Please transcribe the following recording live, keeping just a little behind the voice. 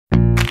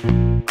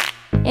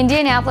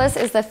Indianapolis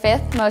is the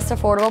 5th most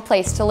affordable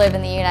place to live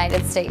in the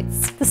United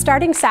States. The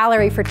starting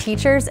salary for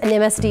teachers in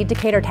MSD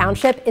Decatur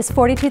Township is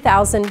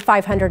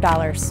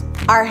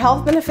 $42,500. Our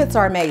health benefits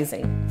are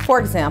amazing. For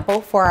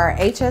example, for our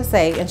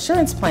HSA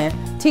insurance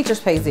plan,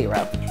 teachers pay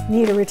 $0.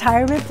 Need a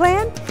retirement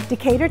plan?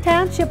 Decatur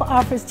Township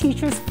offers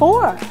teachers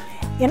 4.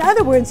 In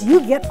other words,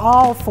 you get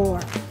all 4.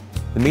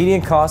 The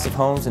median cost of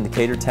homes in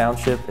Decatur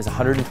Township is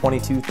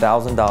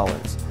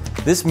 $122,000.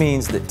 This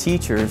means that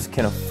teachers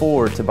can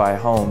afford to buy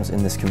homes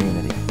in this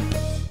community.